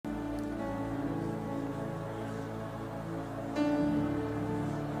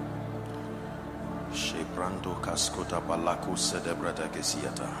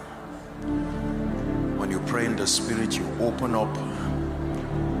When you pray in the spirit, you open up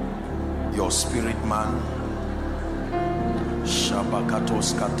your spirit man.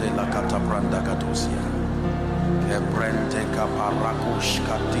 Shabakatos katela katabranda katosia. Kebrente kaparakush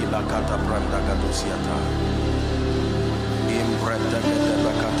katila katabranda katosiata. Imbrete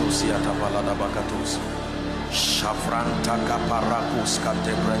ketela katosiata balada bakatos. Shafranta kaparakus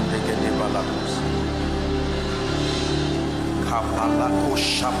katebrende ketebalados. Kapalako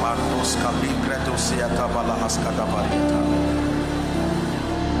shabandos kaligretosiata balahas kadabariata.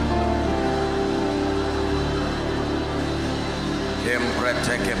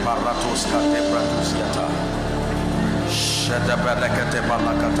 Embreteke paratos katebratos yata. Shedebelekete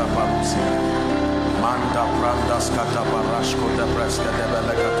balakata parusia. Manda brandas katabarashko debreska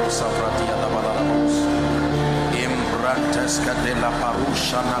debelekato safratia da balarabos. Imbrantes kadela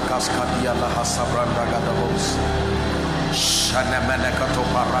parusha nakaskadia la hasabranda gadabos. Shanemelekato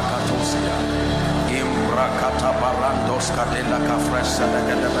parakatosia. Imbrakata barandos kadela kafresa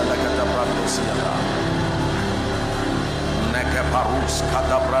debelekata brandosia. Parus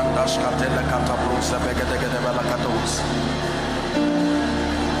kadabrandas katele katabrus begedegede belakatos.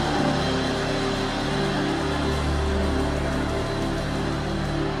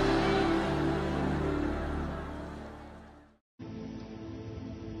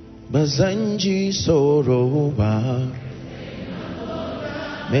 Bazanji soroba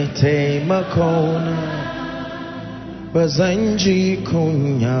mete makona Bazanji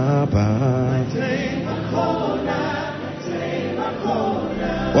kunyaba mete makona.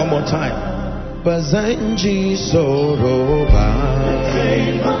 One more time. Bazanji soroba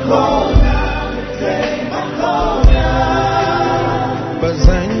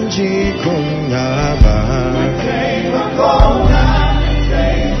Bazanji kunyaba.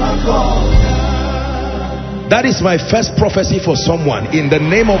 That is my first prophecy for someone. In the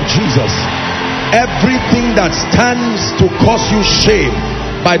name of Jesus, everything that stands to cause you shame,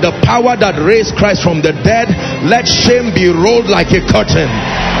 by the power that raised Christ from the dead, let shame be rolled like a curtain.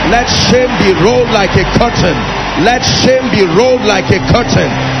 Let shame be rolled like a curtain. Let shame be rolled like a curtain.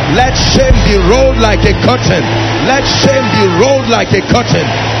 Let shame be rolled like a curtain. Let shame be rolled like a curtain.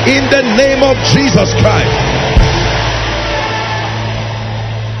 In the name of Jesus Christ.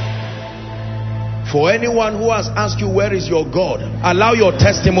 For anyone who has asked you, where is your God? Allow your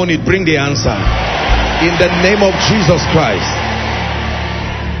testimony to bring the answer. In the name of Jesus Christ.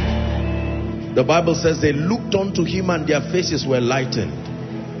 The Bible says they looked unto him and their faces were lightened.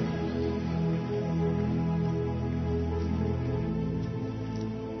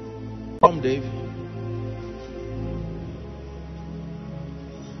 Come, Dave.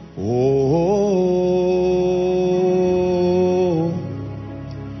 Oh,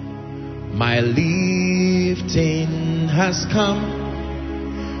 my lifting has come.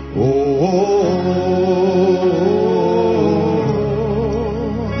 Oh,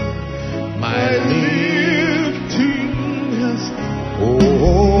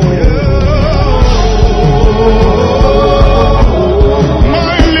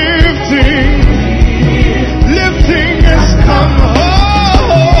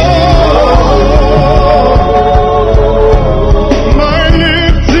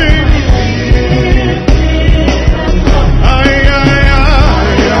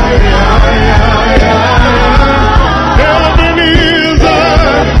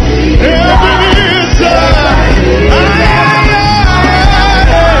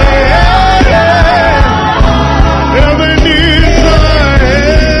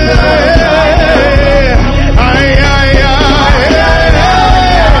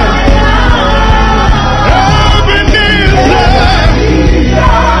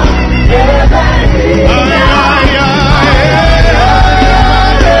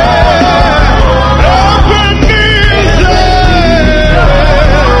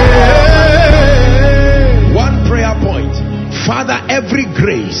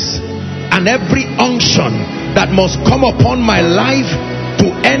 and every unction that must come upon my life to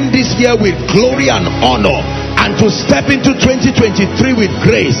end this year with glory and honor and to step into 2023 with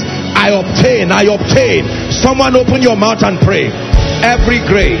grace, I obtain. Someone open your mouth and pray. Every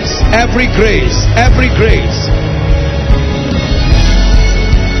grace, every grace, every grace.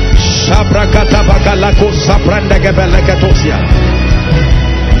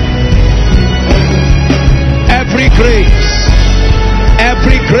 Every grace,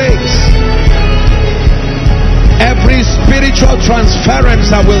 every grace, every spiritual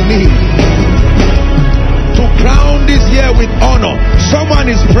transference I will need to crown this year with honor. Someone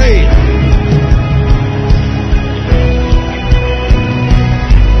is praying.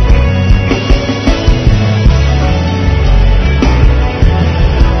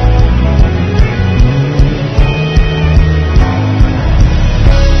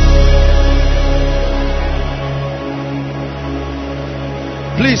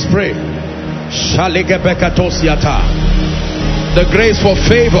 Please pray. The grace for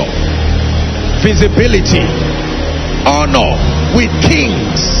favor, visibility, honor with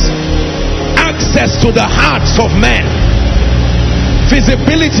kings, access to the hearts of men,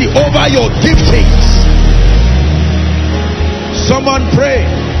 visibility over your giftings. Someone pray.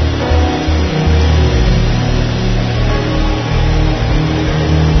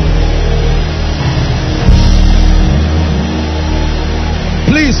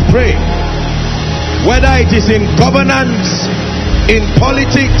 Please pray. Whether it is in governance, in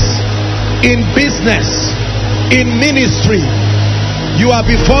politics, in business, in ministry, you are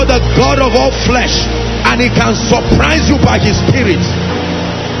before the God of all flesh, and he can surprise you by his spirit.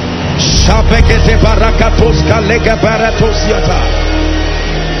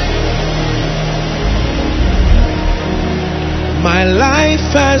 My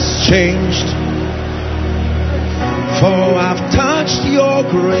life has changed, for I've touched your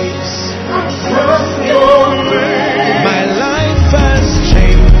grace. My life has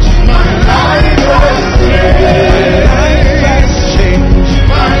changed. My life has changed.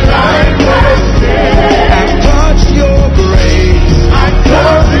 My life has changed. I've touched your grace. I've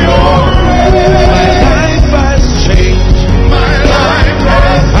touched your grace. My life has changed. My life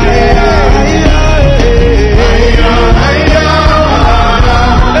has changed.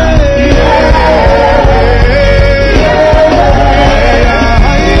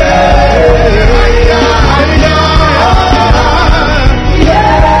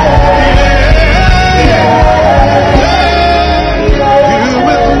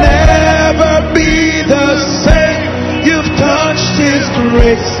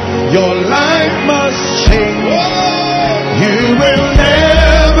 Your life must change. You will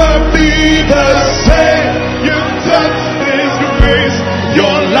never be the same. You touch His grace.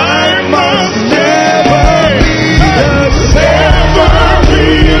 Your life must never be the same. Never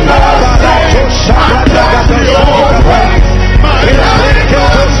be the same. I touch your grace. My life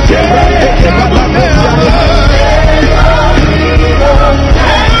must change. Never be the same.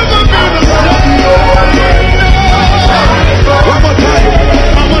 One more time.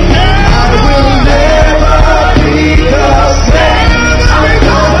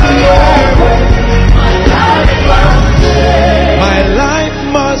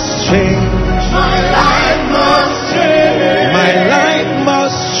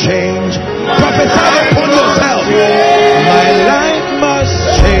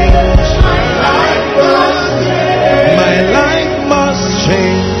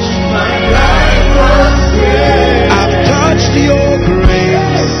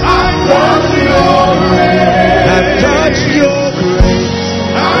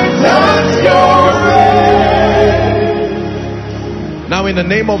 In the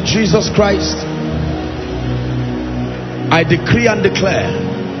name of Jesus Christ, I decree and declare,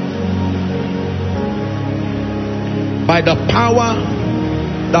 by the power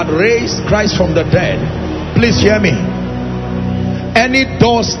that raised Christ from the dead, please hear me, any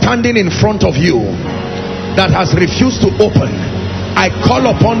door standing in front of you that has refused to open, I call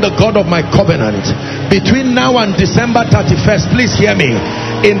upon the God of my covenant between now and December 31st, please hear me,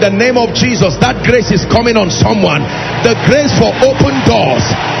 in the name of Jesus, that grace is coming on someone. The grace for open doors,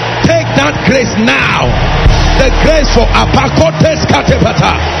 take that grace now. The grace for apakotes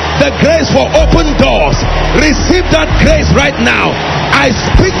katepata, the grace for open doors, receive that grace right now. I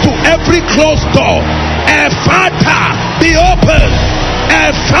speak to every closed door. Ephata, be open.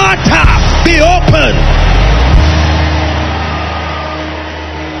 Ephata, be open.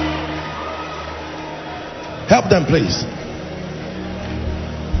 Help them, please.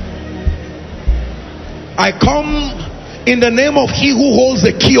 I come in the name of He who holds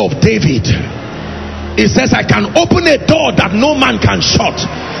the key of David. It says, I can open a door that no man can shut,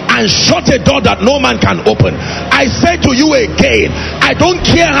 and shut a door that no man can open. I say to you again, I don't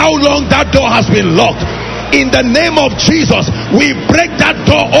care how long that door has been locked. In the name of Jesus, we break that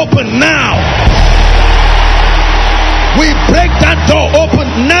door open now. We break that door open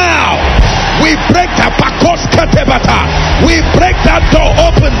now. We break that pakos katebata. We break that door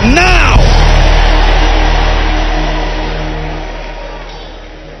open now.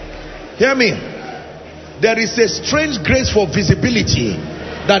 Hear me. There is a strange grace for visibility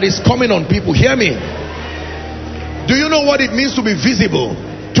that is coming on people. Hear me. Do you know what it means to be visible?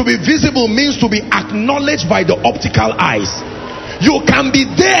 To be visible means to be acknowledged by the optical eyes. You can be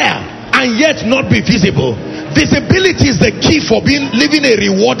there and yet not be visible. Visibility is the key for living a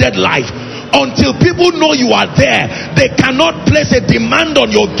rewarded life. Until people know you are there, they cannot place a demand on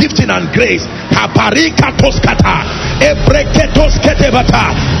your gifting and grace.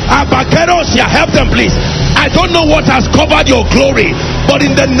 Abakerosia, help them please. I don't know what has covered your glory, but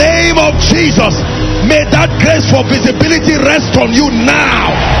in the name of Jesus, may that grace for visibility rest on you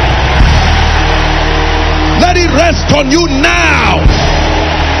now. Let it rest on you now.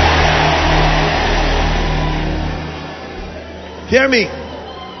 Hear me.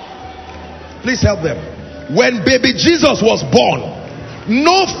 Please help them. When baby Jesus was born,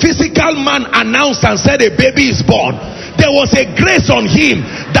 no physical man announced and said a baby is born. There was a grace on him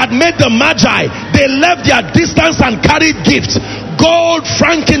that made the Magi, they left their distance and carried gifts, gold,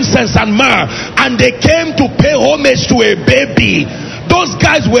 frankincense and myrrh, and they came to pay homage to a baby. Those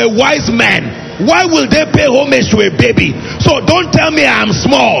guys were wise men. Why will they pay homage to a baby? So don't tell me I am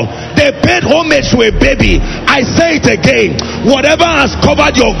small. They paid homage to a baby. I say it again. Whatever has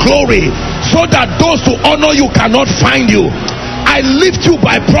covered your glory, so that those who honor you cannot find you, I lift you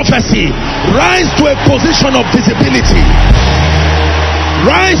by prophecy. Rise to a position of visibility.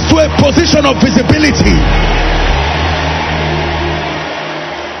 Rise to a position of visibility.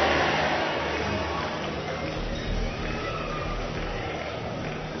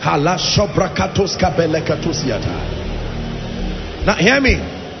 Now hear me.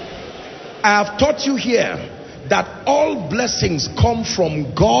 I have taught you here that all blessings come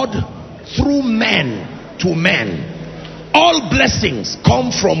from God through men to men. All blessings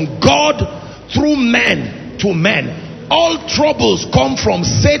come from God through men to men. All troubles come from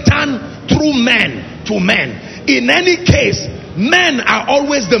Satan through men to men. In any case, men are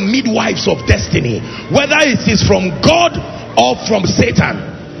always the midwives of destiny, whether it is from God or from Satan.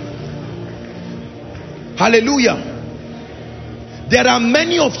 Hallelujah. There are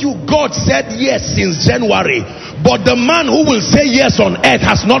many of you, God said yes since January, but the man who will say yes on earth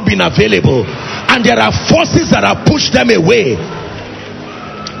has not been available, and there are forces that have pushed them away.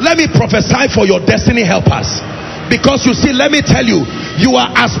 Let me prophesy for your destiny helpers, because you see, let me tell you, you are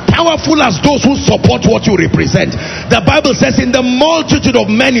as powerful as those who support what you represent. The Bible says, in the multitude of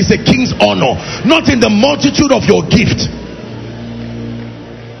men is a king's honor, not in the multitude of your gift.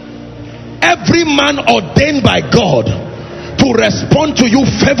 Every man ordained by God to respond to you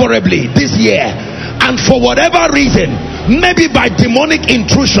favorably this year, and for whatever reason, maybe by demonic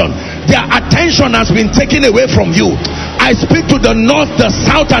intrusion, their attention has been taken away from you. I speak to the north, the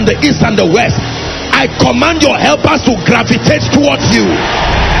south and the east and the west. I command your helpers to gravitate towards you.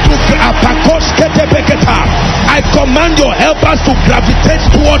 I command your helpers to gravitate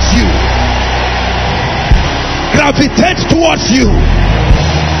towards you. Gravitate towards you.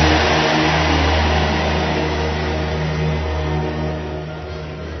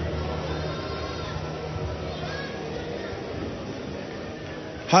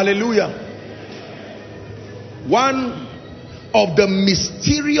 Hallelujah. One of the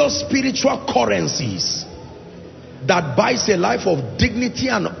mysterious spiritual currencies that buys a life of dignity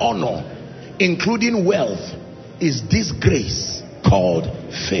and honor, including wealth, is this grace called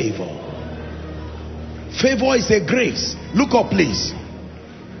favor. Favor is a grace. Look up please.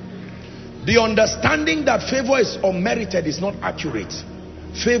 The understanding that favor is unmerited is not accurate.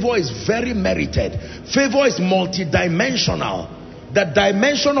 Favor is very merited. Favor is multidimensional. The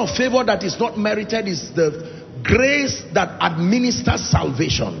dimension of favor that is not merited is the grace that administers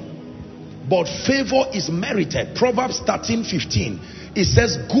salvation. But favor is merited. Proverbs 13:15. It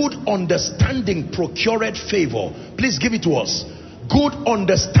says, good understanding procured favor. Please give it to us. Good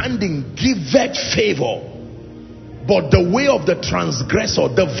understanding giveth favor, but the way of the transgressor,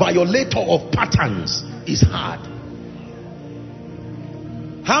 the violator of patterns, is hard.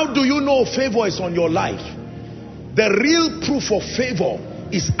 How do you know favor is on your life? The real proof of favor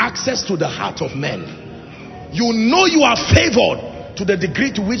is access to the heart of men. You know you are favored to the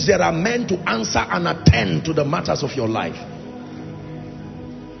degree to which there are men to answer and attend to the matters of your life.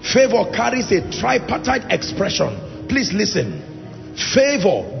 Favor carries a tripartite expression. Please listen.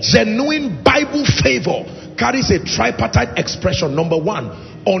 Favor, genuine Bible favor, carries a tripartite expression. Number one,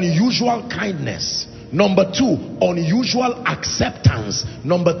 unusual kindness. Number two, unusual acceptance.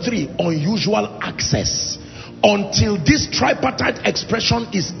 Number three, unusual access. Until this tripartite expression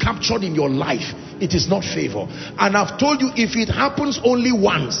is captured in your life, it is not favor. And I've told you, if it happens only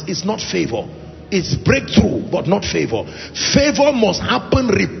once, it's not favor. It's breakthrough, but not favor. Favor must happen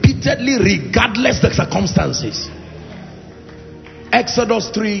repeatedly, regardless the circumstances. Exodus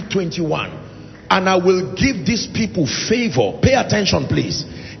 3:21. And I will give these people favor. Pay attention, please.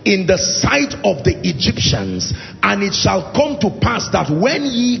 In the sight of the Egyptians, and it shall come to pass that when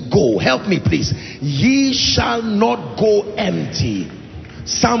ye go, help me please, ye shall not go empty.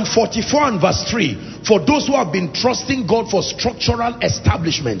 Psalm 44 and verse 3. For those who have been trusting God for structural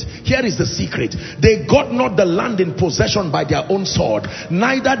establishment, here is the secret. They got not the land in possession by their own sword,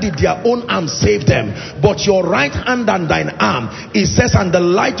 neither did their own arm save them, but your right hand and thine arm, it says, and the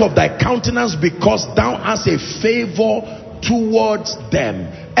light of thy countenance, because thou hast a favor towards them.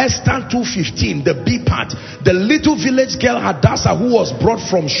 Esther 2:15, the B part, the little village girl Hadassah, who was brought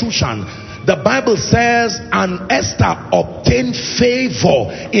from Shushan, the Bible says, and Esther obtained favor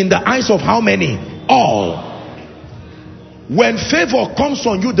in the eyes of how many? All. When favor comes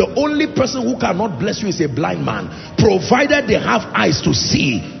on you, the only person who cannot bless you is a blind man, provided they have eyes to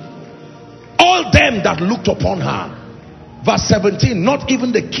see. All them that looked upon her. Verse 17, not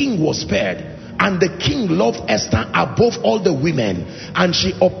even the king was spared. And the king loved Esther above all the women, and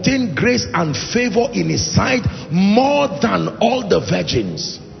she obtained grace and favor in his sight more than all the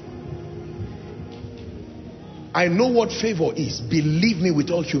virgins. I know what favor is. Believe me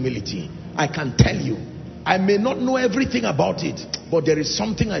with all humility. I can tell you. I may not know everything about it, but there is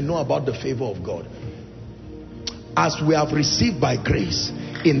something I know about the favor of God. As we have received by grace,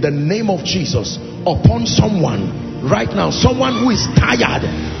 in the name of Jesus, upon someone right now, someone who is tired,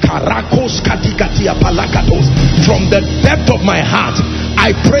 from the depth of my heart,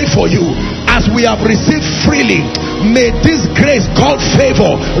 I pray for you. As we have received freely, may this grace called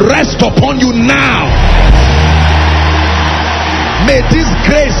favor rest upon you now. May this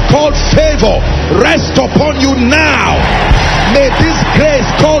grace called favor rest upon you now. May this grace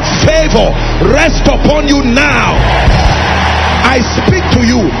called favor rest upon you now. I speak to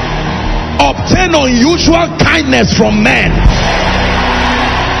you. Obtain unusual kindness from men,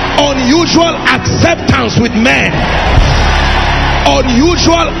 unusual acceptance with men,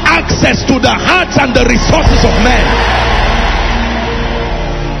 unusual access to the hearts and the resources of men.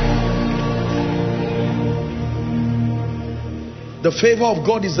 The favor of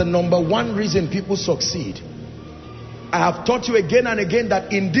God is the number one reason people succeed. I have taught you again and again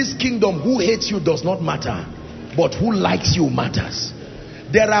that in this kingdom, who hates you does not matter, but who likes you matters.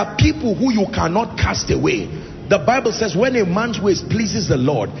 There are people who you cannot cast away. The Bible says when a man's ways pleases the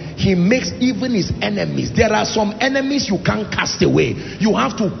Lord, he makes even his enemies. There are some enemies you can't cast away. You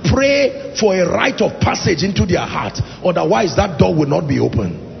have to pray for a rite of passage into their heart, otherwise that door will not be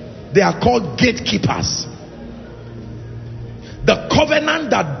open. They are called gatekeepers. The covenant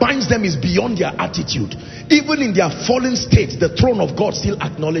that binds them is beyond their attitude. Even in their fallen state, the throne of God still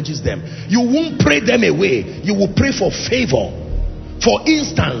acknowledges them. You won't pray them away. You will pray for favor. For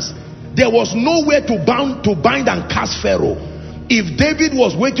instance, there was nowhere to bind and cast Pharaoh. If David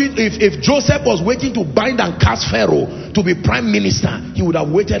was waiting, if Joseph was waiting to bind and cast Pharaoh to be prime minister, he would have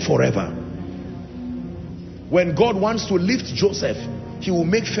waited forever. When God wants to lift Joseph, he will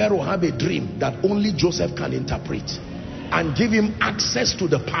make Pharaoh have a dream that only Joseph can interpret, and give him access to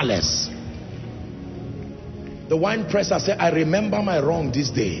the palace. The wine presser said, I remember my wrong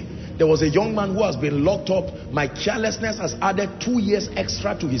this day. There was a young man who has been locked up. My carelessness has added 2 years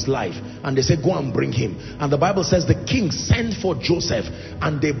extra to his life. And they said, go and bring him. And the Bible says the king sent for Joseph,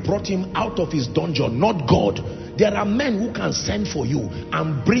 and they brought him out of his dungeon, not God. There are men who can send for you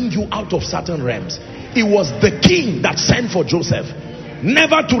and bring you out of certain realms. It was the king that sent for Joseph,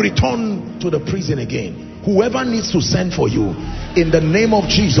 never to return to the prison again. Whoever needs to send for you, in the name of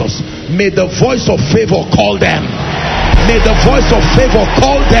Jesus, may the voice of favor call them. May the voice of favor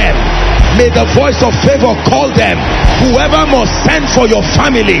call them. May the voice of favor call them. Whoever must send for your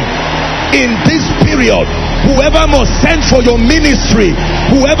family in this period, whoever must send for your ministry,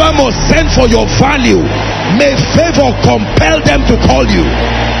 whoever must send for your value, may favor compel them to call you.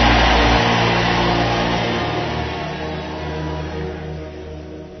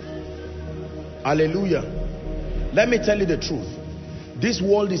 Hallelujah. Let me tell you the truth. This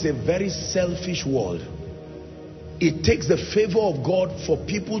world is a very selfish world. It takes the favor of God for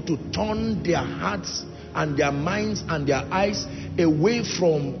people to turn their hearts and their minds and their eyes away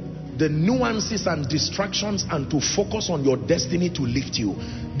from the nuances and distractions and to focus on your destiny to lift you.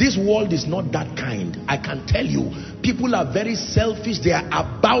 This world is not that kind. I can tell you, people are very selfish. They are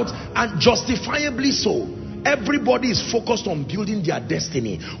about, and justifiably so, everybody is focused on building their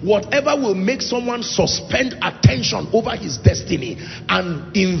destiny. Whatever will make someone suspend attention over his destiny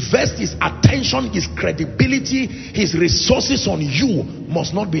and invest his attention, his credibility, his resources on you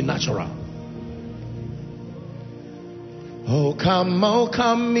must not be natural. Oh come,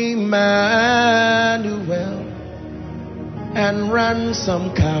 Emmanuel, and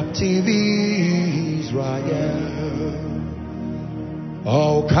ransom captive Israel.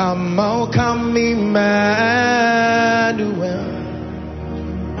 Oh come, Emmanuel,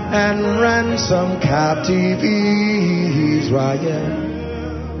 and ransom captive Israel.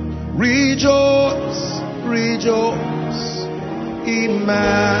 Rejoice, rejoice, Emmanuel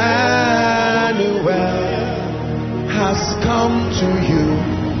has come to you.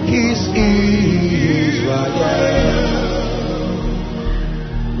 He's Israel.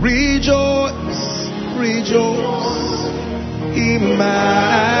 Rejoice, rejoice, Emmanuel,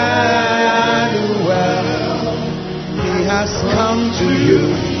 he has come to you.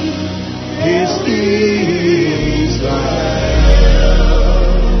 He's Israel.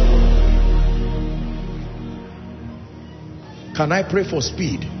 Can I pray for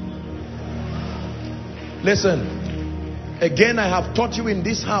speed? Listen, again, I have taught you in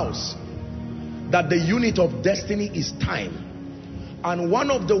this house that the unit of destiny is time. And one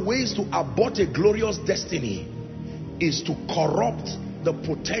of the ways to abort a glorious destiny is to corrupt the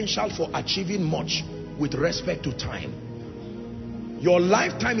potential for achieving much with respect to time. Your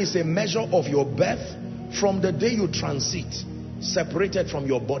lifetime is a measure of your birth from the day you transit, separated from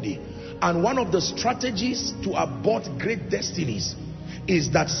your body. And one of the strategies to abort great destinies is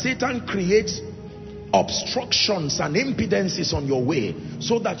that Satan creates obstructions and impedances on your way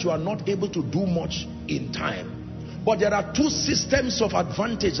so that you are not able to do much in time. But there are two systems of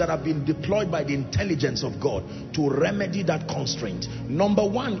advantage that have been deployed by the intelligence of God to remedy that constraint. Number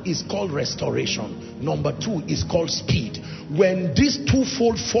one is called restoration. Number two is called speed. When these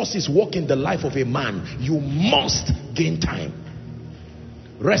twofold forces work in the life of a man, you must gain time.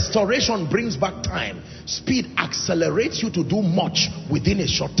 Restoration brings back time. Speed accelerates you to do much within a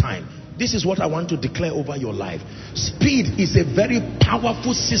short time. This is what I want to declare over your life. Speed is a very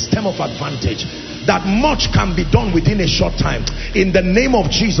powerful system of advantage, that much can be done within a short time. In the name of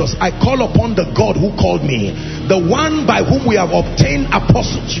Jesus, I call upon the God who called me, the one by whom we have obtained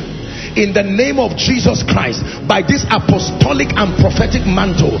apostleship. In the name of Jesus Christ, by this apostolic and prophetic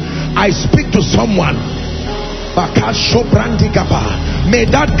mantle, I speak to someone. May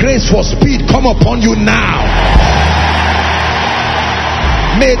that grace for speed come upon you now.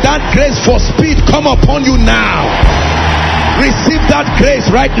 May that grace for speed come upon you now. Receive that grace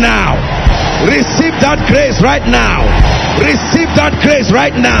right now. Receive that grace right now. Receive that grace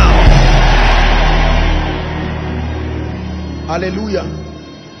right now. Hallelujah.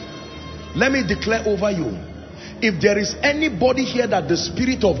 Let me declare over you, if there is anybody here that the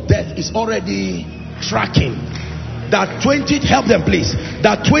spirit of death is already tracking, that help them please,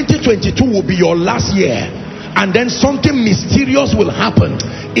 that 2022 will be your last year, and then something mysterious will happen.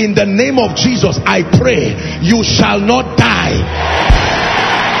 In the name of Jesus, I pray you shall not die.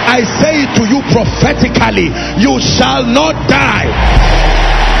 I say it to you prophetically, you shall not die.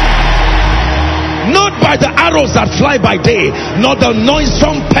 Not by the arrows that fly by day, not the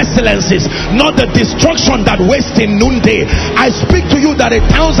noisome pestilences, not the destruction that wastes in noonday. I speak to you that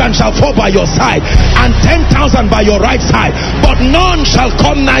 1,000 shall fall by your side and 10,000 by your right side, but none shall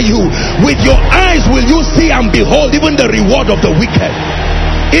come nigh you. With your eyes will you see and behold even the reward of the wicked.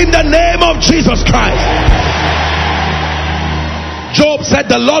 In the name of Jesus Christ. Job said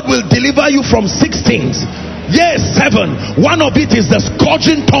the Lord will deliver you from 6 things. Yes, 7. One of it is the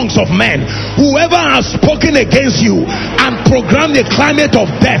scourging tongues of men. Whoever has spoken against you and programmed a climate of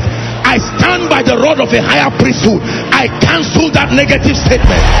death, I stand by the rod of a higher priesthood. I cancel that negative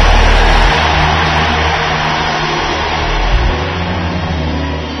statement.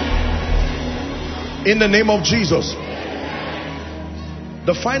 In the name of Jesus.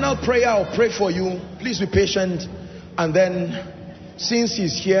 The final prayer I'll pray for you. Please be patient. And then, since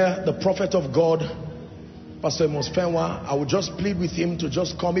he's here, the prophet of God, Pastor Amos Fenwa, I will just plead with him to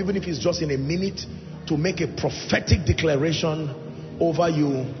just come, even if it's just in a minute, to make a prophetic declaration over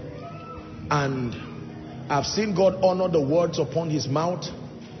you. And I've seen God honor the words upon his mouth,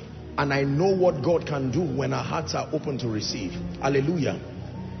 and I know what God can do when our hearts are open to receive. Hallelujah.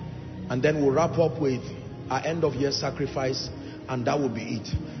 And then we'll wrap up with our end of year sacrifice, and that will be it.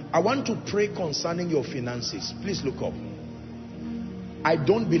 I want to pray concerning your finances. Please look up. I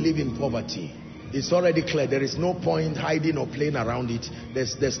don't believe in poverty. It's already clear. There is no point hiding or playing around it.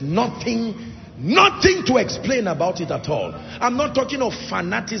 There's nothing to explain about it at all. I'm not talking of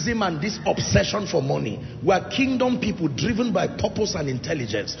fanaticism and this obsession for money. We are kingdom people driven by purpose and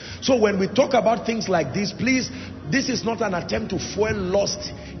intelligence. So when we talk about things like this, please, this is not an attempt to fuel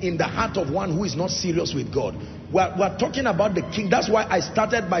lust in the heart of one who is not serious with God. We're talking about the king. That's why I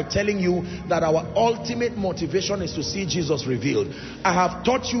started by telling you that our ultimate motivation is to see Jesus revealed. I have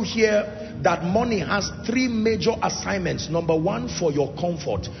taught you here that money has 3 major assignments. Number 1, for your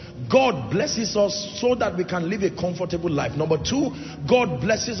comfort. God blesses us so that we can live a comfortable life. Number 2, God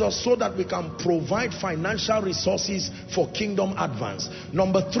blesses us so that we can provide financial resources for kingdom advance.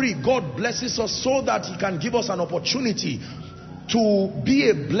 Number 3, God blesses us so that he can give us an opportunity to be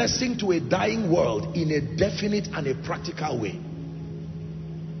a blessing to a dying world in a definite and a practical way.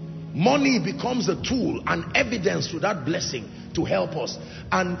 Money becomes a tool and evidence to that blessing to help us.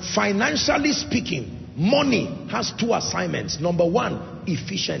 And financially speaking, money has two assignments. Number one,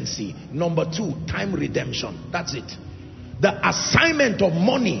 efficiency. Number two, time redemption. That's it. The assignment of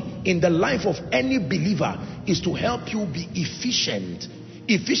money in the life of any believer is to help you be efficient.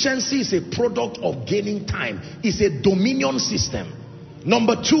 Efficiency is a product of gaining time. It's a dominion system.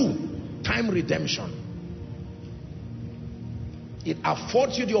 Number two, time redemption. It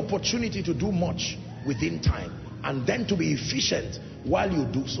affords you the opportunity to do much within time and then to be efficient while you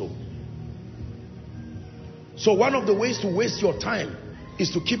do so. So one of the ways to waste your time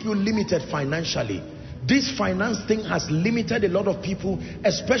is to keep you limited financially. This finance thing has limited a lot of people,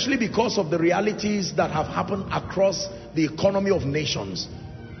 especially because of the realities that have happened across the economy of nations.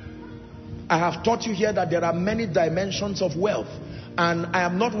 I have taught you here that there are many dimensions of wealth. And I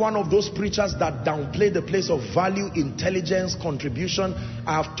am not one of those preachers that downplay the place of value, intelligence, contribution.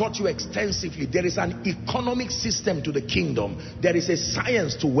 I have taught you extensively. There is an economic system to the kingdom. There is a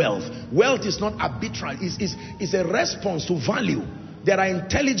science to wealth. Wealth is not arbitrary. It's a response to value. There are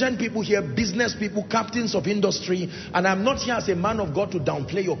intelligent people here, business people, captains of industry. And I'm not here as a man of God to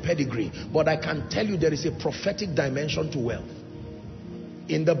downplay your pedigree. But I can tell you there is a prophetic dimension to wealth.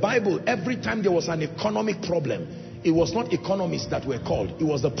 In the Bible, every time there was an economic problem, it was not economists that were called. It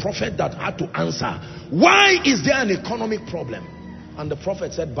was the prophet that had to answer. Why is there an economic problem? And the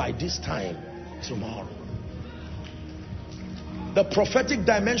prophet said, by this time tomorrow. The prophetic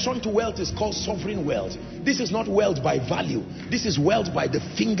dimension to wealth is called sovereign wealth. This is not wealth by value. This is wealth by the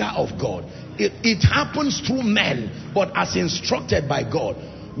finger of God. It happens through men, but as instructed by God.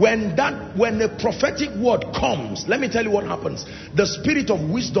 When the prophetic word comes, let me tell you what happens. The spirit of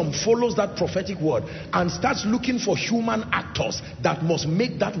wisdom follows that prophetic word and starts looking for human actors that must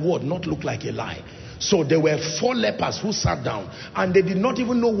make that word not look like a lie. So there were 4 lepers who sat down and they did not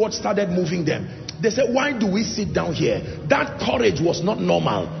even know what started moving them. They said, why do we sit down here? That courage was not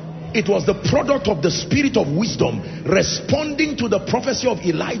normal. It was the product of the spirit of wisdom responding to the prophecy of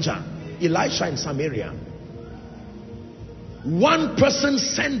Elisha in Samaria. One person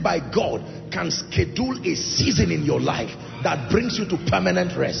sent by God can schedule a season in your life that brings you to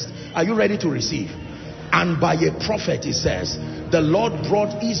permanent rest. Are you ready to receive? And by a prophet, he says, the Lord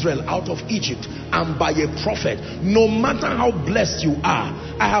brought Israel out of Egypt, and by a prophet. No matter how blessed you are,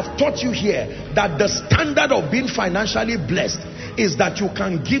 I have taught you here that the standard of being financially blessed is that you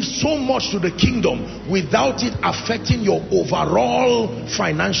can give so much to the kingdom without it affecting your overall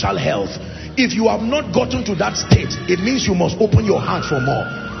financial health. If you have not gotten to that state, it means you must open your heart for more.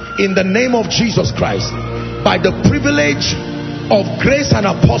 In the name of Jesus Christ, by the privilege of grace and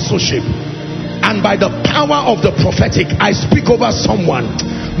apostleship, and by the power of the prophetic, I speak over someone.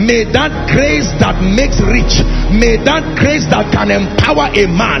 May that grace that makes rich, may that grace that can empower a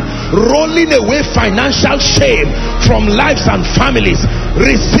man, rolling away financial shame from lives and families,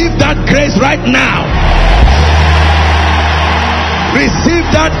 receive that grace right now. Receive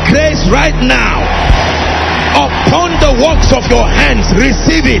that grace right now. Upon the works of your hands,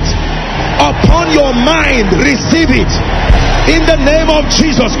 receive it. Upon your mind, receive it. In the name of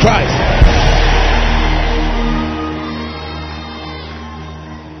Jesus Christ.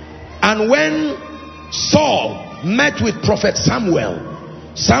 And when Saul met with prophet Samuel,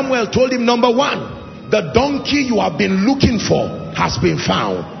 Samuel told him, number one, the donkey you have been looking for has been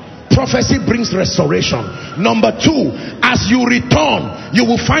found. Prophecy brings restoration. Number two, as you return, you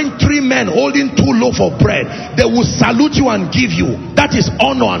will find 3 men holding 2 loaves of bread. They will salute you and give you. That is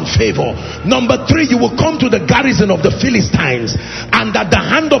honor and favor. Number 3, you will come to the garrison of the Philistines, and that the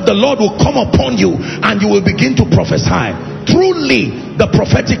hand of the Lord will come upon you, and you will begin to prophesy. Truly, the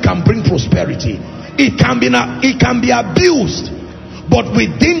prophetic can bring prosperity. It can be abused, but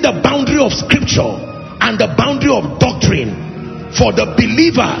within the boundary of scripture and the boundary of doctrine, for the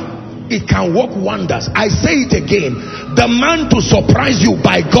believer, it can work wonders. I say it again. The man to surprise you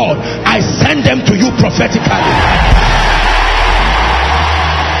by God, I send them to you prophetically.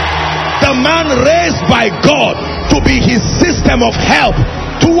 The man raised by God to be his system of help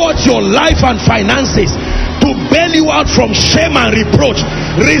towards your life and finances, to bail you out from shame and reproach.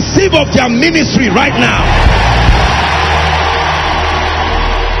 Receive of their ministry right now.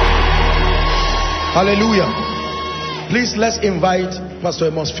 Hallelujah. Please, let's invite Pastor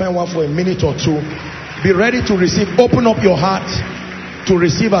Amos Fenwa for a minute or two. Be ready to receive. Open up your heart to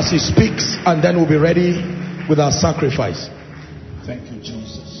receive as he speaks, and then we'll be ready with our sacrifice. Thank you,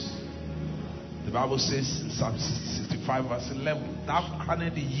 Jesus. The Bible says in Psalm 65 verse 11, thou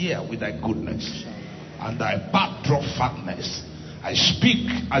crownest the year with thy goodness, and thy back drop fatness. I speak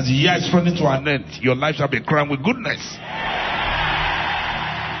as the year is running to an end, your life shall be crowned with goodness.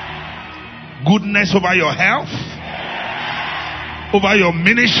 Goodness over your health, over your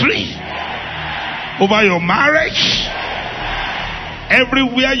ministry, over your marriage.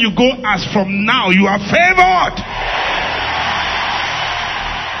 Everywhere you go, as from now, you are favored.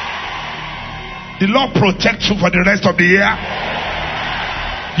 The Lord protects you for the rest of the year.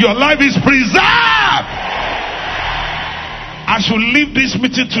 Your life is preserved. As you leave this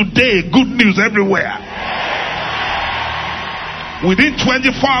meeting today, good news everywhere. Within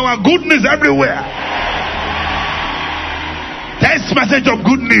 24 hours, good news everywhere. Text message of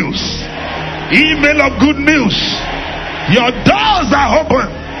good news. Email of good news. Your doors are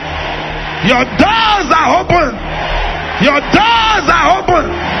open. Your doors are open. Your doors are open.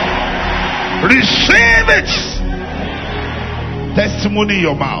 Receive it. Testimony in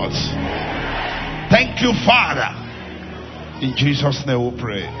your mouth. Thank you, Father. In Jesus' name we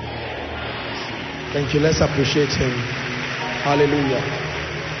pray. Thank you. Let's appreciate him. Hallelujah.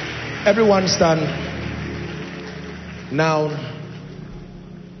 Everyone stand. Now,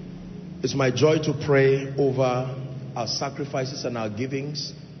 it's my joy to pray over our sacrifices and our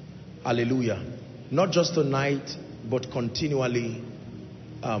givings. Hallelujah. Not just tonight, but continually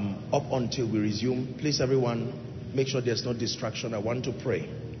up until we resume. Please, everyone, make sure there's no distraction. I want to pray.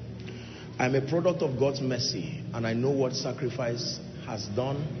 I'm a product of God's mercy, and I know what sacrifice has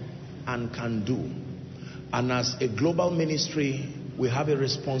done and can do. And as a global ministry, we have a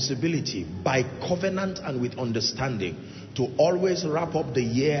responsibility by covenant and with understanding to always wrap up the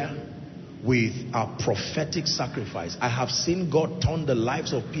year with a prophetic sacrifice. I have seen God turn the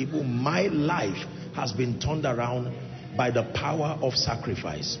lives of people. My life has been turned around by the power of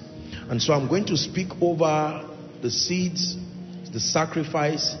sacrifice. And so I'm going to speak over the seeds, the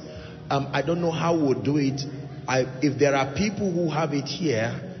sacrifice. I don't know how we'll do it. If there are people who have it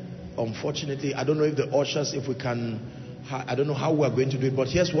here, unfortunately, I don't know if the ushers, if we can, I don't know how we're going to do it, but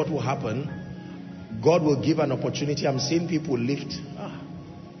here's what will happen. God will give an opportunity. I'm seeing people lift.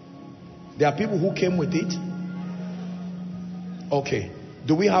 There are people who came with it. Okay.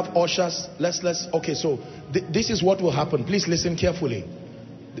 Do we have ushers? Okay, so this is what will happen. Please listen carefully.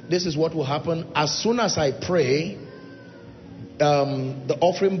 This is what will happen. As soon as I pray, the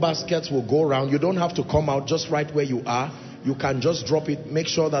offering baskets will go around. You don't have to come out, just right where you are. You can just drop it. Make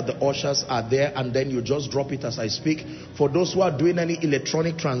sure that the ushers are there, and then you just drop it as I speak. For those who are doing any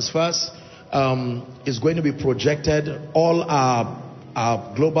electronic transfers, it's going to be projected. All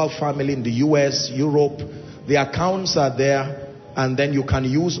our global family in the US, Europe, the accounts are there, and then you can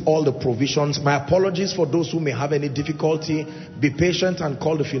use all the provisions. My apologies for those who may have any difficulty. Be patient and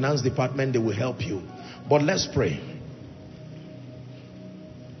call the finance department. They will help you. But let's pray.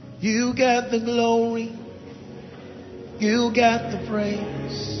 You get the glory. You get the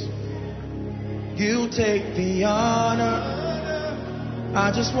praise. You take the honor.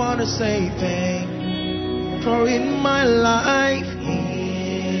 I just want to say thank you. For in my life,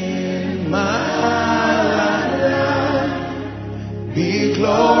 be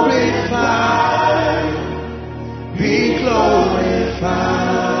glorified, be glorified.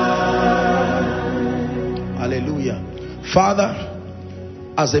 Hallelujah. Father,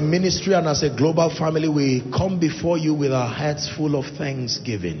 as a ministry and as a global family, we come before you with our hearts full of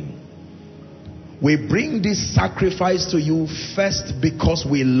thanksgiving. We bring this sacrifice to you first because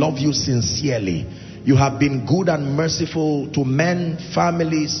we love you sincerely. You have been good and merciful to men,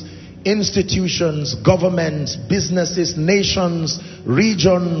 families, institutions, governments, businesses, nations,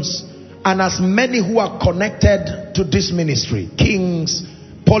 regions, and as many who are connected to this ministry. Kings,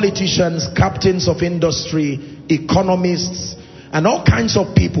 politicians, captains of industry, economists, and all kinds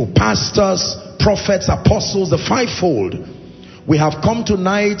of people, pastors, prophets, apostles, the fivefold. We have come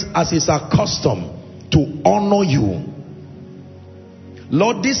tonight, as is our custom, to honor you.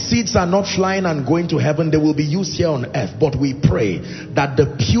 Lord, these seeds are not flying and going to heaven. They will be used here on earth. But we pray that the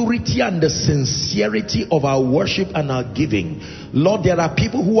purity and the sincerity of our worship and our giving. Lord, there are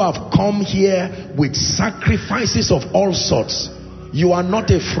people who have come here with sacrifices of all sorts. You are not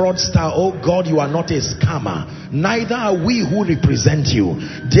a fraudster, oh God. You are not a scammer. Neither are we who represent you.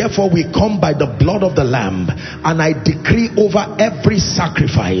 Therefore, we come by the blood of the Lamb, and I decree over every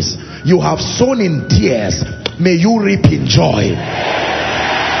sacrifice. You have sown in tears, may you reap in joy.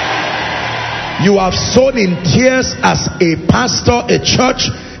 You have sown in tears as a pastor, a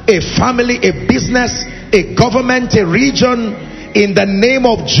church, a family, a business, a government, a region. In the name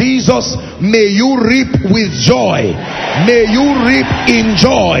of Jesus, may you reap with joy. May you reap in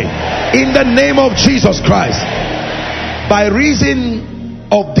joy. In the name of Jesus Christ. By reason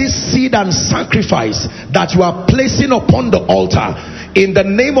of this seed and sacrifice that you are placing upon the altar, in the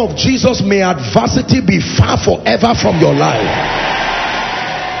name of Jesus, may adversity be far forever from your life.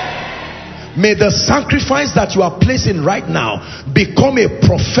 May the sacrifice that you are placing right now become a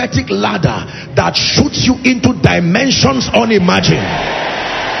prophetic ladder that shoots you into dimensions unimagined.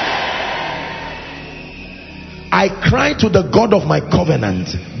 I cry to the God of my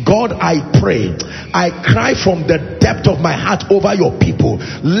covenant. God, I pray, I cry from the depth of my heart over your people.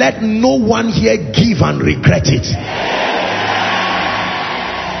 Let no one here give and regret it.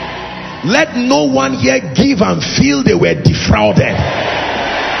 Let no one here give and feel they were defrauded.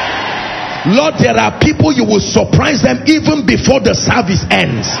 Lord, there are people you will surprise them even before the service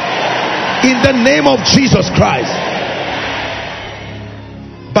ends. In the name of Jesus Christ.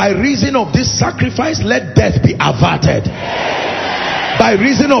 By reason of this sacrifice, let death be averted. By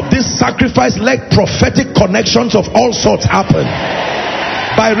reason of this sacrifice, let prophetic connections of all sorts happen.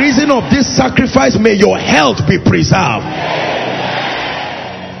 By reason of this sacrifice, may your health be preserved.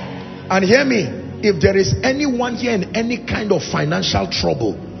 And hear me, if there is anyone here in any kind of financial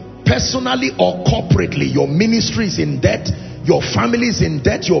trouble, personally or corporately, your ministry is in debt, your family is in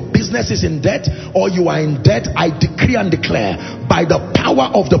debt, your business is in debt, or you are in debt, I decree and declare, by the power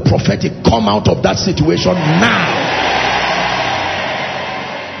of the prophetic, come out of that situation now.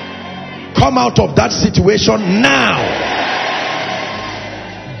 Come out of that situation now.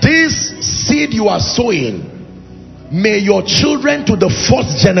 This seed you are sowing, may your children to the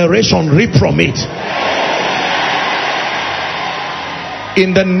fourth generation reap from it.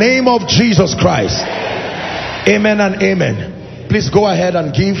 In the name of Jesus Christ. Amen and amen. Please go ahead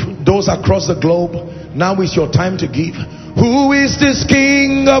and give. Those across the globe, now is your time to give. Who is this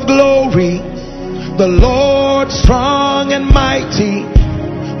King of glory? The Lord strong and mighty,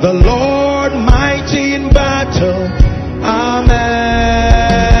 the Lord mighty in battle. Amen.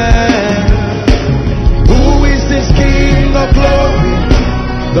 Who is this King of glory?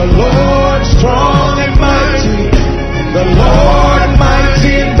 The Lord strong and mighty, the Lord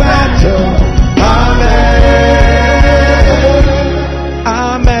mighty in battle. Amen.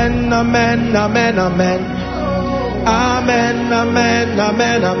 Amen, amen, amen. Amen, amen,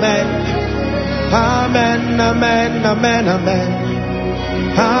 amen, amen. Amen, amen, amen, amen.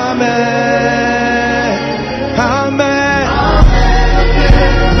 Amen. Amen.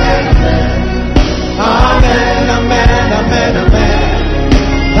 Amen, amen, amen, amen.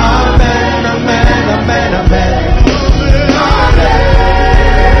 Amen, amen, amen, amen.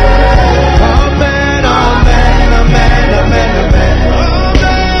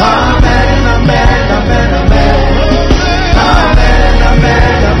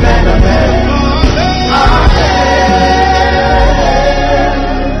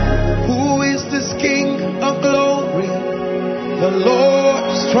 Who is this King of glory? The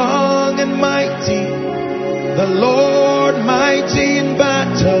Lord strong and mighty, the Lord mighty in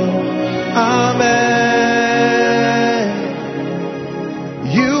battle. Amen.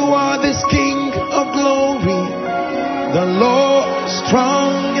 You are this King of glory, the Lord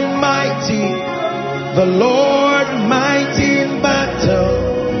strong and mighty, the Lord mighty in battle.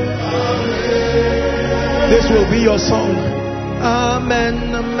 This will be your song.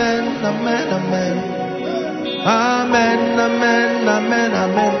 Amen, amen, amen, amen. Amen, amen, amen,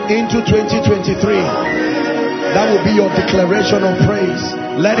 amen. Into 2023. That will be your declaration of praise.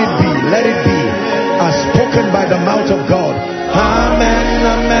 Let it be, as spoken by the mouth of God. Amen,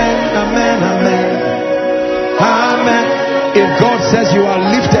 amen, amen, amen. Amen. If God says you are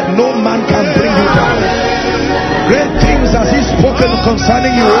lifted, no man can bring you down. Great things has He spoken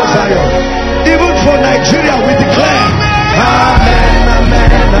concerning you, O Zion. Even for Nigeria, we declare.